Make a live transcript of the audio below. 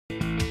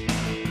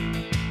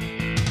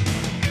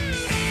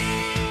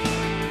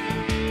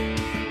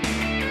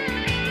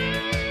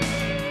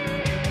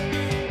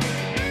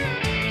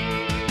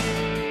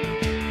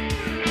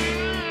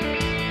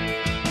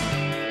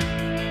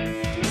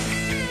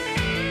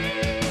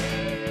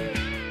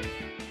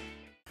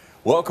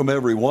Welcome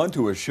everyone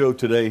to a show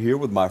today here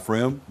with my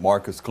friend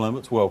Marcus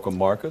Clements. Welcome,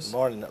 Marcus. Good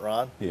morning,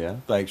 Ron. Yeah,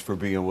 thanks for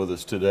being with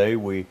us today.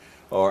 We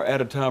are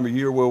at a time of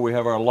year where we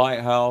have our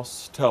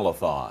Lighthouse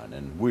Telethon,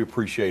 and we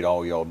appreciate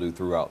all y'all do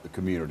throughout the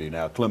community.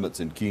 Now, Clements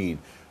and Keene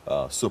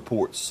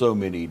support so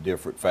many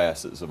different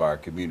facets of our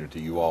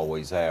community. You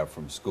always have,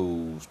 from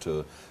schools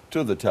to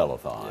the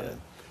telethon. Yeah.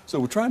 So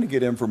we're trying to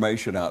get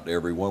information out to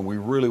everyone. We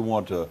really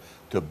want to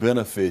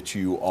benefit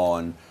you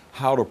on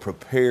how to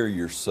prepare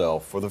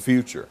yourself for the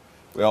future.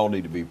 We all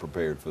need to be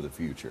prepared for the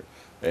future.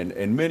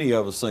 And many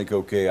of us think,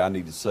 okay, I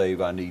need to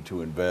save, I need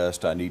to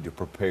invest, I need to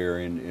prepare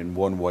in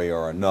one way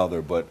or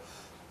another. But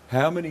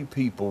how many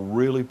people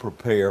really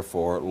prepare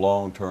for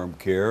long-term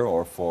care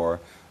or for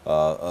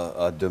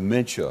a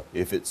dementia?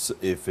 If it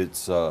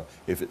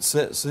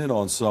sets in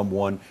on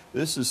someone,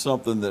 this is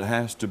something that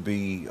has to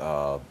be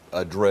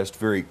addressed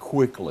very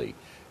quickly.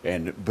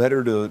 And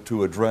better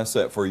to address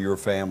that for your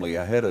family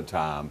ahead of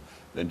time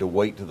than to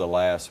wait to the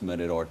last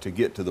minute or to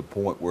get to the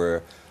point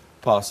where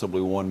possibly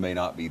one may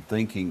not be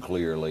thinking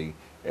clearly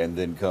and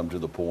then come to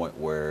the point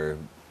where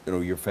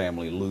your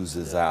family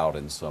loses out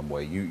in some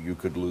way. You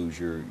could lose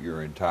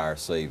your entire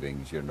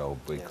savings,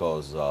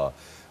 because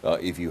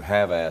if you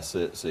have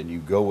assets and you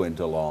go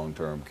into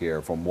long-term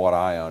care, from what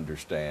I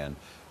understand,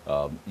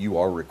 you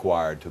are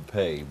required to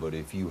pay. But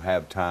if you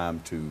have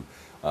time to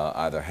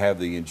either have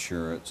the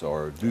insurance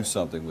or do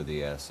something with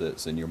the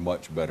assets, then you're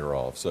much better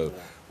off. So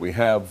we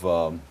have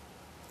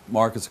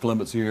Marcus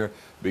Clements here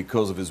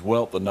because of his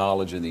wealth of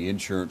knowledge in the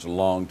insurance,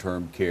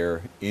 long-term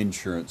care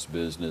insurance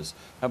business.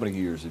 How many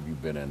years have you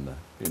been in the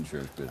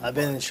insurance business? I've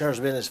been in the insurance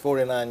business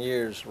 49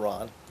 years,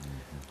 Ron.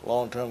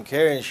 Long-term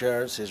care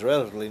insurance is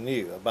relatively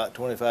new. About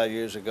 25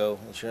 years ago,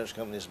 insurance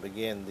companies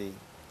began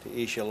to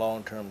issue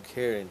long-term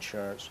care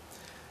insurance.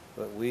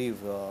 But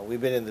we've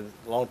been in the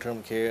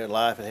long-term care,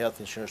 life and health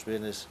insurance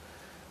business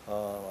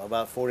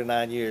about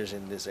 49 years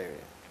in this area.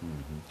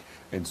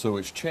 And so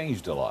it's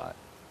changed a lot.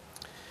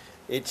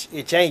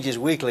 It changes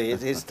weekly,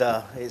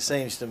 it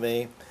seems to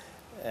me,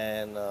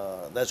 and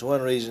that's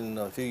one reason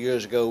a few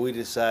years ago we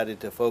decided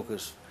to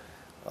focus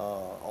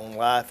on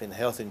life and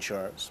health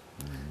insurance.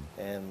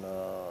 And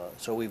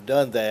so we've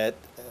done that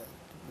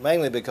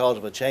mainly because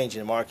of a change in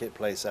the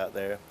marketplace out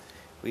there.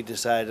 We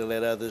decided to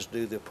let others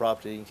do the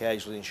property and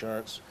casualty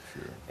insurance,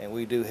 and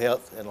we do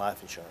health and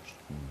life insurance.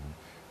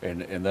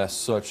 And that's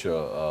such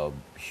a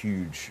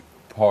huge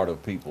part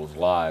of people's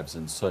lives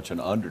and such an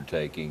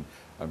undertaking.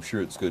 I'm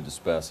sure it's good to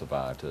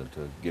specify to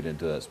get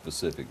into that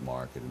specific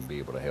market and be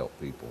able to help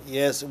people.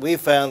 Yes, we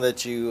found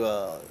that you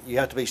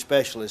have to be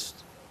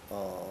specialist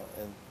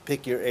and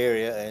pick your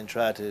area and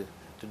try to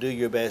do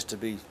your best to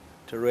be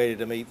ready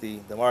to meet the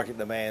market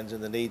demands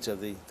and the needs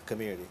of the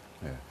community.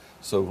 Yeah.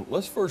 So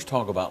let's first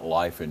talk about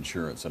life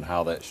insurance and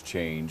how that's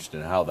changed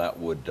and how that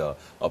would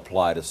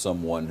apply to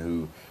someone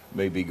who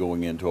may be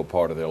going into a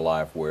part of their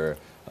life where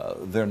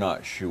they're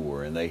not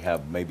sure and they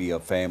have maybe a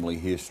family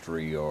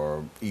history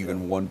or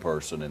even one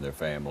person in their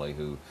family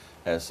who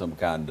has some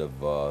kind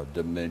of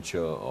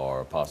dementia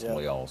or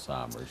possibly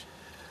Alzheimer's.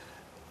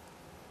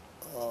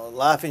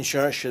 Life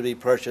insurance should be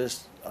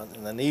purchased,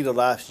 and the need of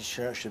life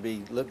insurance should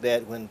be looked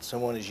at when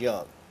someone is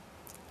young.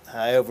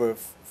 However,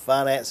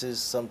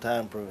 finances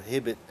sometimes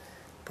prohibit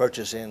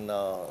purchasing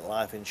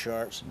life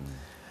insurance.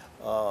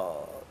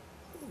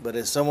 But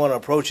as someone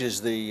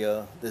approaches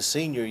the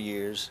senior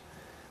years,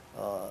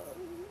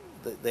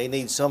 they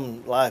need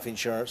some life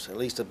insurance, at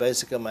least a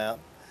basic amount,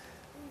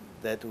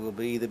 that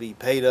will either be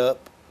paid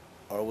up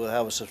or will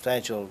have a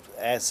substantial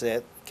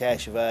asset,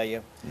 cash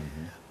value.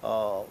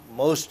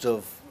 Most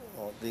of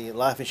the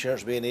life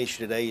insurance being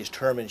issued today is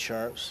term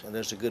insurance, and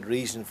there's a good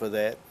reason for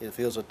that. It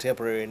fills a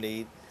temporary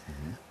need,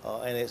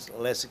 and it's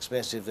less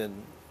expensive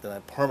than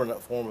a permanent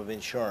form of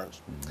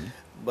insurance.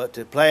 But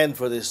to plan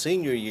for the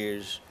senior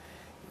years,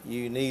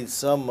 you need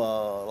some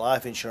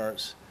life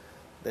insurance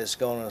that's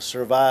going to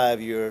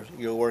survive your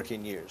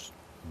working years.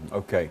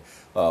 Okay.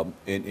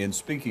 In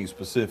speaking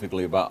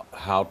specifically about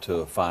how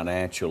to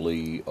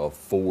financially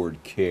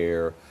afford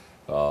care,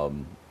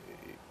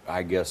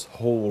 I guess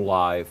whole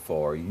life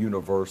or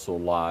universal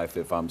life,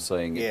 if I'm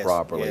saying it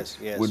properly,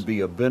 would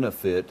be a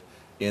benefit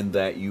in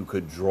that you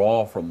could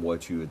draw from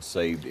what you had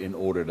saved in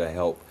order to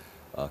help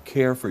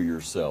care for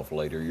yourself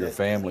later. Your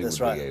family would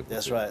be able to.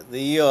 That's right.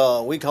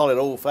 We call it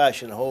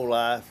old-fashioned whole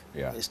life.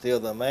 It's still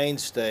the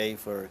mainstay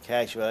for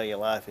cash value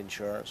life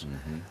insurance.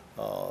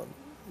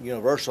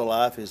 Universal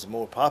life is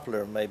more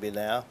popular maybe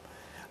now,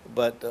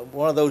 but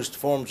one of those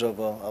forms of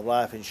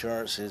life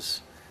insurance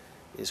is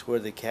where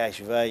the cash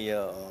value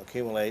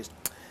accumulates.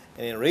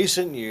 And in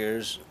recent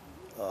years,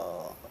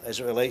 as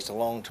it relates to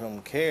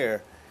long-term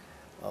care,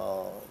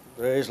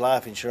 there is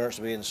life insurance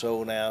being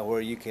sold now where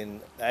you can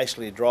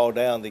actually draw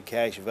down the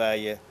cash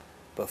value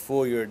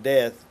before your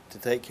death to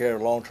take care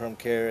of long-term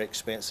care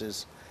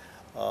expenses.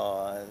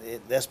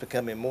 That's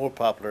becoming more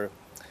popular.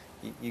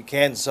 You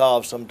can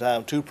solve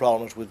sometimes two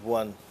problems with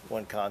one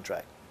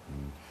contract.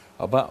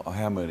 About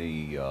how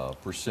many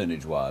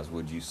percentage-wise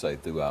would you say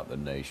throughout the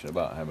nation,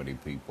 about how many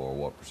people or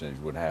what percentage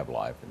would have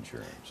life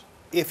insurance?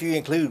 if you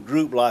include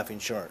group life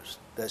insurance,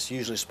 that's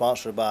usually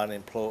sponsored by an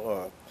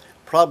employer,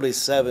 probably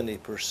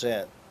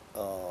 70%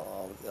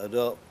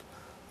 of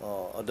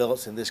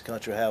adults in this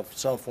country have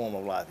some form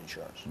of life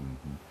insurance.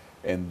 Mm-hmm.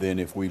 And then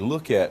if we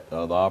look at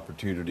the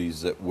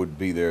opportunities that would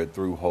be there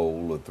through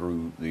Whole or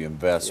through the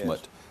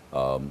investment,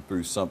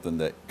 through something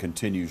that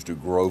continues to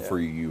grow for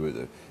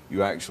you,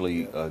 you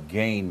actually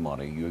gain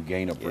money. You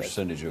gain a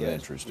percentage of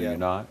interest, do you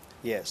not?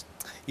 Yes,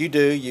 you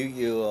do.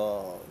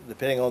 You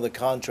depending on the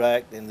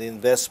contract and the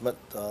investment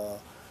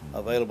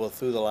available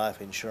through the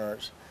life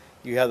insurance,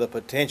 you have the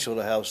potential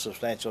to have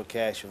substantial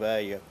cash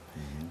value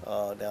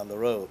down the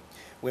road.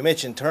 We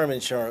mentioned term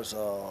insurance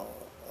a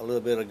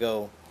little bit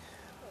ago,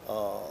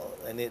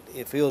 and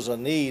it fills a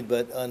need,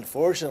 but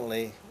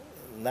unfortunately,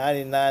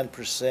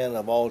 99%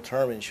 of all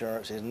term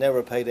insurance is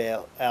never paid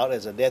out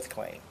as a death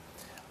claim.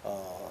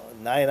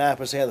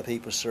 99% of the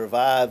people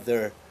survive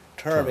their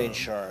term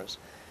insurance,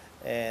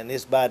 and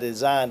it's by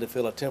design to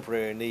fill a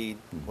temporary need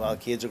while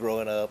kids are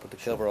growing up or to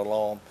cover a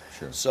loan.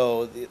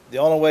 So the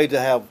only way to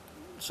have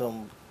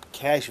some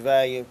cash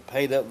value,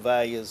 paid up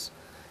values,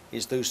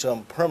 is through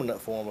some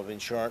permanent form of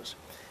insurance,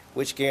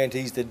 which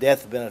guarantees the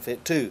death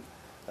benefit too,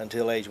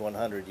 until age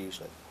 100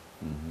 usually.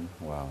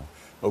 Wow.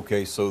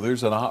 Okay, so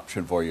there's an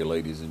option for you,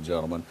 ladies and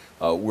gentlemen.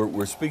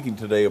 We're speaking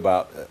today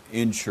about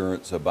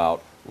insurance,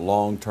 about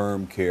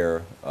long-term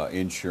care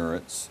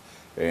insurance,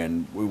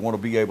 and we want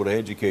to be able to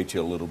educate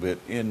you a little bit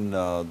in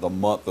the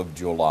month of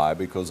July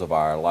because of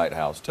our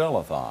Lighthouse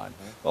Telethon.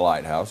 The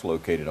Lighthouse,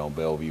 located on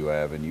Bellevue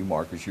Avenue.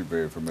 Marcus, you're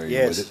very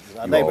familiar with it. Yes,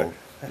 our neighbor.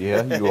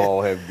 You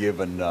all have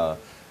given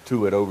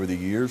to it over the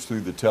years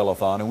through the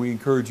telethon, and we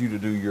encourage you to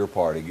do your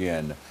part.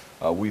 Again,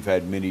 we've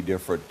had many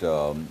different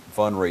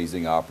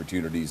fundraising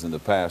opportunities in the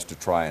past to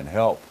try and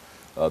help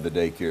the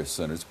daycare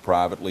centers.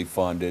 Privately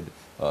funded,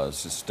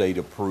 it's state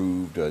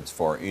approved. It's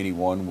for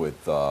anyone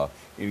with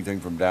anything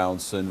from Down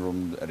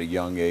syndrome at a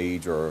young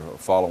age or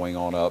following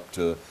on up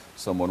to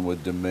someone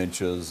with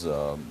dementias,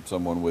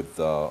 someone with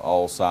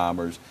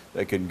Alzheimer's.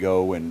 They can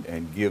go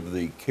and give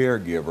the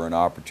caregiver an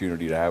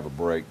opportunity to have a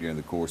break during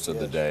the course of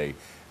the day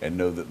and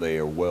know that they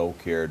are well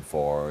cared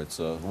for. It's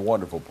a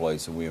wonderful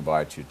place, and we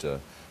invite you to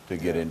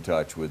get in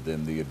touch with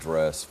them. The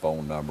address,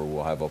 phone number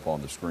we'll have up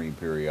on the screen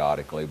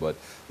periodically. But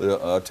the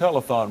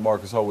telethon,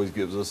 Marcus, always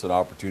gives us an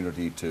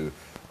opportunity to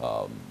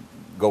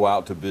go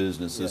out to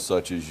businesses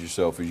such as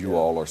yourself, as you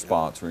all are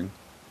sponsoring,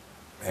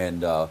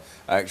 and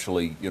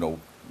actually,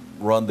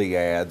 run the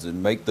ads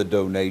and make the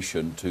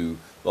donation to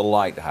the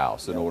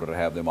Lighthouse in order to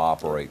have them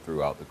operate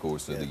throughout the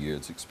course of the year.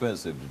 It's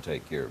expensive to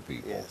take care of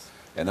people.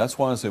 And that's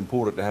why it's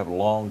important to have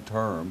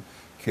long-term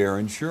care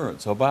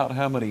insurance. About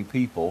how many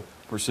people,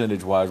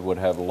 percentage-wise, would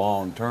have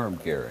long-term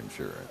care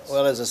insurance?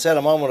 Well, as I said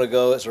a moment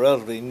ago, it's a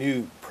relatively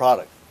new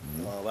product,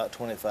 about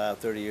 25,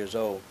 30 years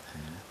old.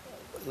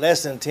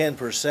 Less than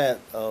 10%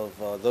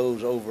 of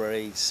those over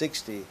age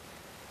 60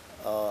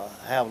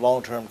 have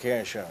long-term care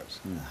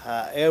insurance.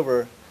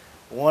 However,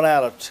 1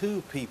 out of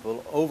 2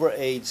 people over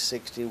age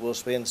 60 will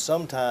spend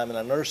some time in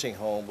a nursing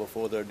home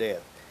before their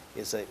death.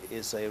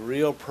 It's a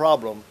real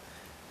problem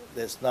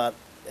that's not,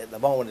 at the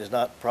moment, is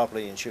not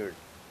properly insured.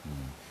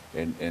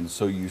 And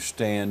so you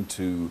stand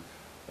to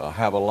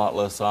have a lot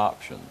less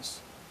options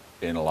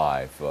in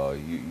life.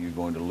 You're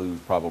going to lose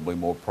probably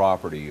more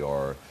property,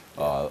 or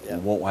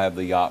won't have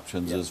the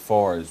options as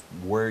far as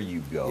where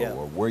you go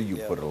or where you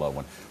put a loved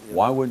one.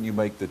 Why wouldn't you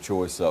make the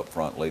choice up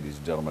front, ladies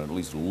and gentlemen, at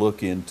least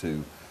look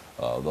into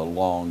the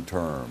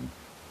long-term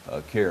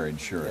care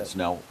insurance?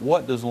 Now,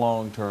 what does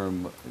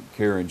long-term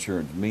care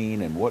insurance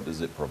mean, and what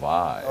does it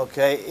provide?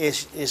 Okay,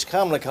 it's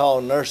commonly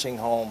called nursing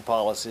home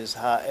policies.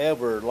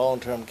 However,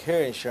 long-term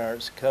care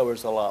insurance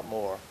covers a lot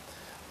more.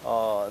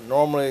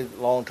 Normally,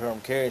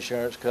 long-term care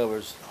insurance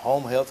covers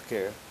home health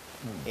care,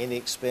 any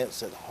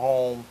expense at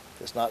home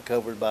that's not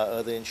covered by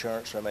other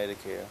insurance or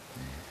Medicare.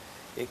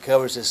 It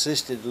covers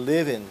assisted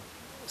living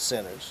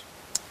centers.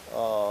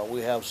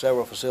 We have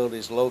several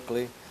facilities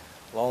locally.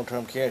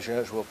 Long-term care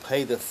insurance will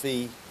pay the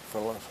fee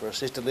for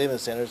assisted living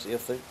centers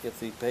if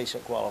the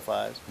patient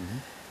qualifies,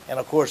 and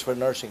of course for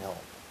nursing home.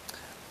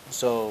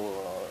 So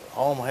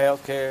home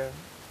health care,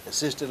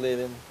 assisted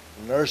living,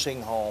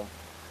 nursing home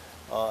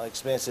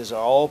expenses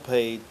are all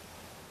paid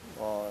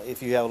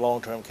if you have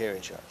long-term care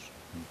insurance.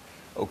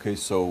 Okay,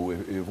 so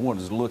if one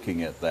is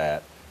looking at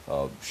that,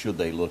 should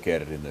they look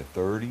at it in their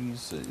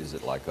 30s? Is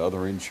it like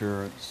other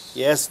insurance?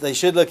 Yes, they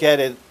should look at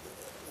it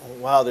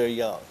while they're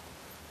young.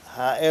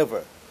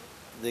 However,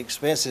 the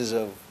expenses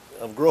of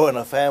growing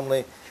a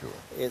family,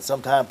 it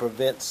sometimes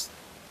prevents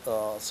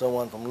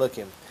someone from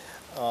looking.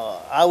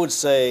 I would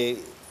say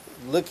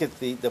look at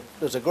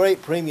there's a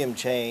great premium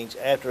change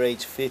after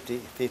age 50,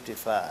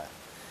 55.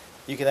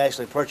 You can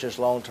actually purchase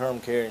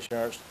long-term care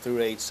insurance through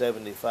age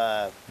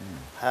 75.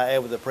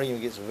 However, the premium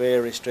gets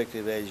very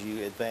restrictive as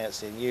you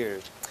advance in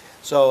years.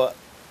 So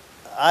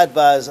I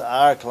advise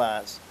our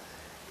clients,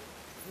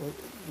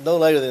 no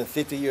later than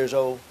 50 years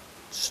old,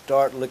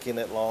 start looking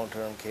at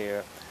long-term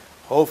care.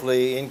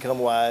 Hopefully,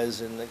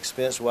 income-wise and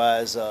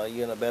expense-wise,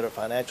 you're in a better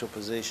financial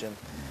position.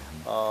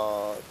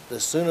 The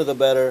sooner the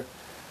better.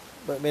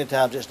 but many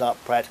times it's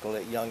not practical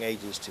at young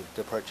ages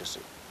to purchase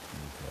it.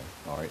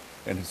 Okay. All right.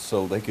 And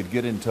so they could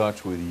get in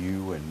touch with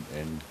you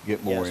and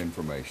get more Yes.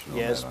 information on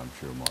Yes. that, I'm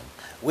sure, Mark.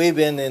 We've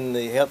been in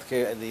the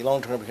healthcare, the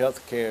long-term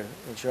healthcare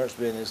insurance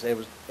business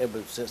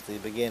ever since they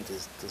began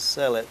to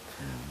sell it.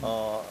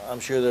 I'm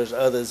sure there's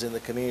others in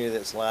the community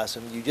that's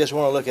licensed. You just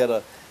want to look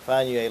at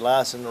find you a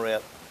licensed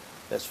rep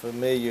that's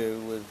familiar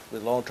with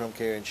long-term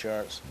care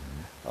insurance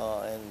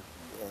and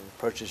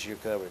purchase your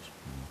coverage.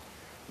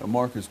 Now,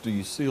 Marcus, do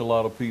you see a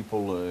lot of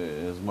people,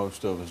 as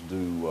most of us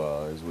do,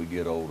 as we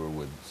get older,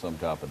 with some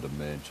type of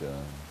dementia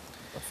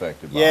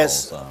affected by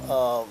Yes,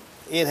 Alzheimer's?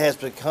 it has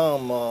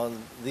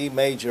become the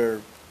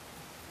major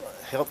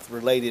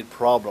health-related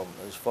problem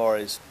as far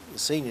as the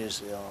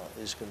seniors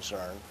is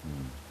concerned.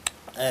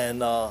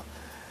 And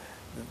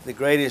the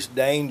greatest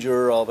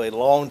danger of a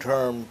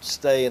long-term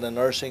stay in a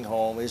nursing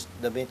home is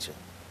dementia.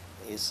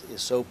 Is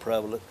so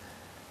prevalent.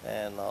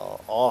 And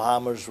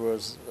Alzheimer's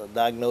was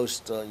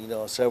diagnosed,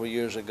 several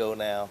years ago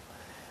now.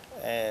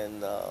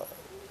 And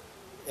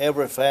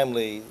every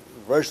family,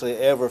 virtually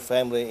every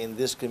family in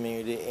this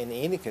community, in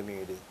any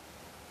community,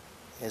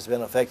 has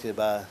been affected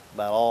by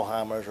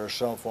Alzheimer's or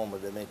some form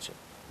of dementia.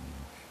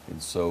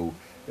 And so,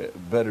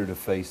 better to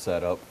face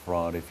that up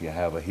front if you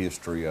have a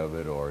history of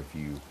it, or if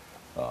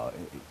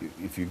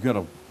you're going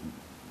to,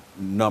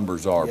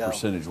 numbers are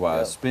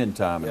percentage-wise, spend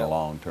time in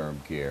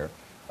long-term care.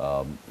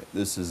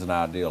 This is an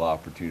ideal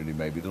opportunity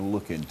maybe to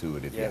look into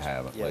it if you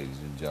haven't, ladies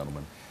and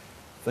gentlemen.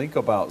 Think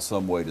about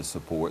some way to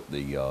support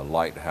the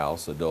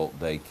Lighthouse Adult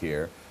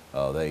Daycare.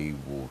 They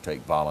will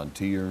take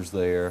volunteers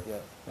there.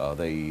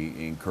 They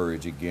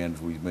encourage, again,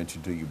 as we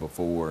mentioned to you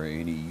before,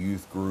 any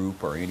youth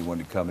group or anyone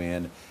to come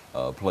in,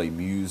 play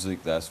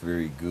music. That's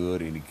very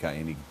good.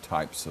 Any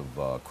types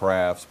of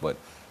crafts. But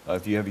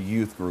if you have a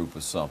youth group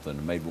or something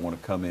and maybe want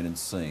to come in and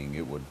sing,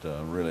 it would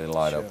really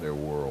light up their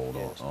world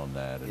on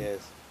that. And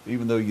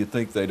even though you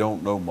think they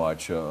don't know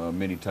much,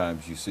 many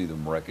times you see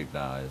them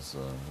recognize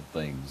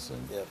things.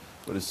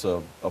 But it's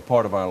a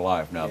part of our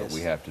life now that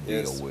we have to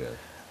deal with.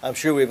 I'm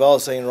sure we've all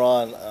seen,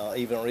 Ron,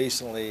 even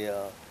recently,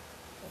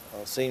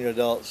 senior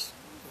adults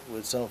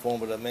with some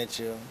form of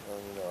dementia.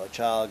 A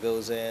child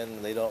goes in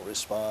and they don't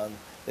respond.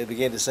 They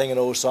begin to sing an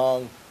old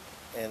song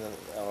and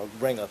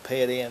bring a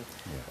pet in,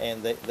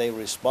 and they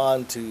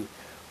respond to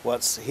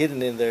what's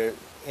hidden in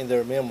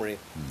their memory.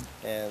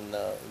 And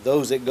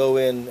those that go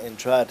in and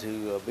try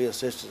to be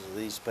assistants to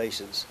these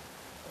patients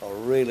are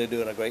really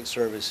doing a great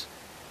service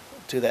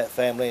to that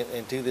family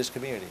and to this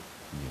community.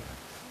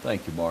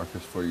 Thank you,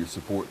 Marcus, for your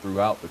support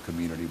throughout the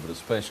community, but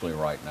especially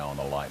right now on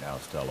the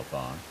Lighthouse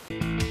Telethon.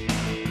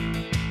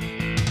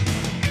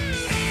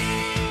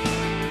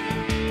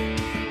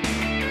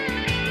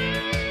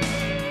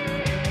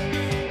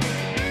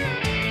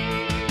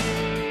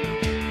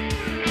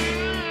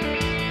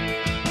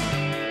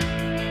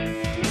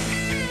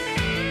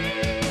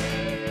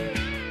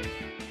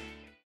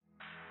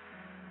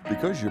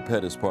 Because your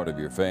pet is part of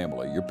your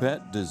family, your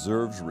pet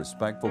deserves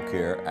respectful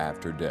care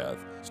after death.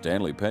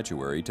 Stanley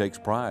Petuary takes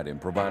pride in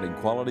providing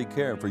quality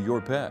care for your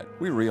pet.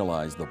 We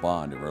realize the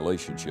bond and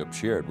relationship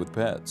shared with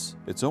pets.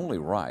 It's only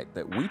right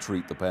that we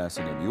treat the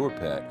passing of your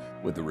pet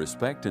with the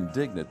respect and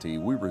dignity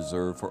we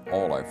reserve for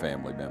all our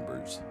family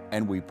members.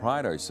 And we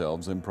pride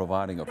ourselves in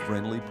providing a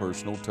friendly,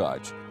 personal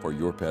touch for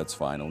your pet's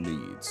final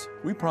needs.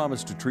 We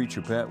promise to treat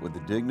your pet with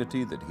the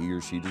dignity that he or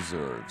she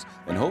deserves,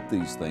 and hope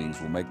these things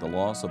will make the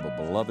loss of a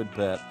beloved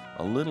pet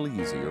a little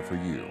easier for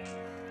you.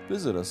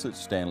 Visit us at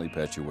Stanley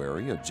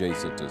Petuary,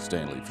 adjacent to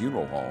Stanley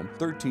Funeral Home,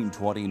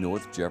 1320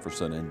 North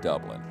Jefferson in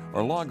Dublin,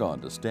 or log on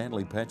to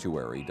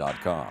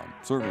stanleypetuary.com.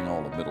 Serving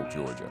all of Middle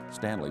Georgia,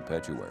 Stanley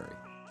Petuary.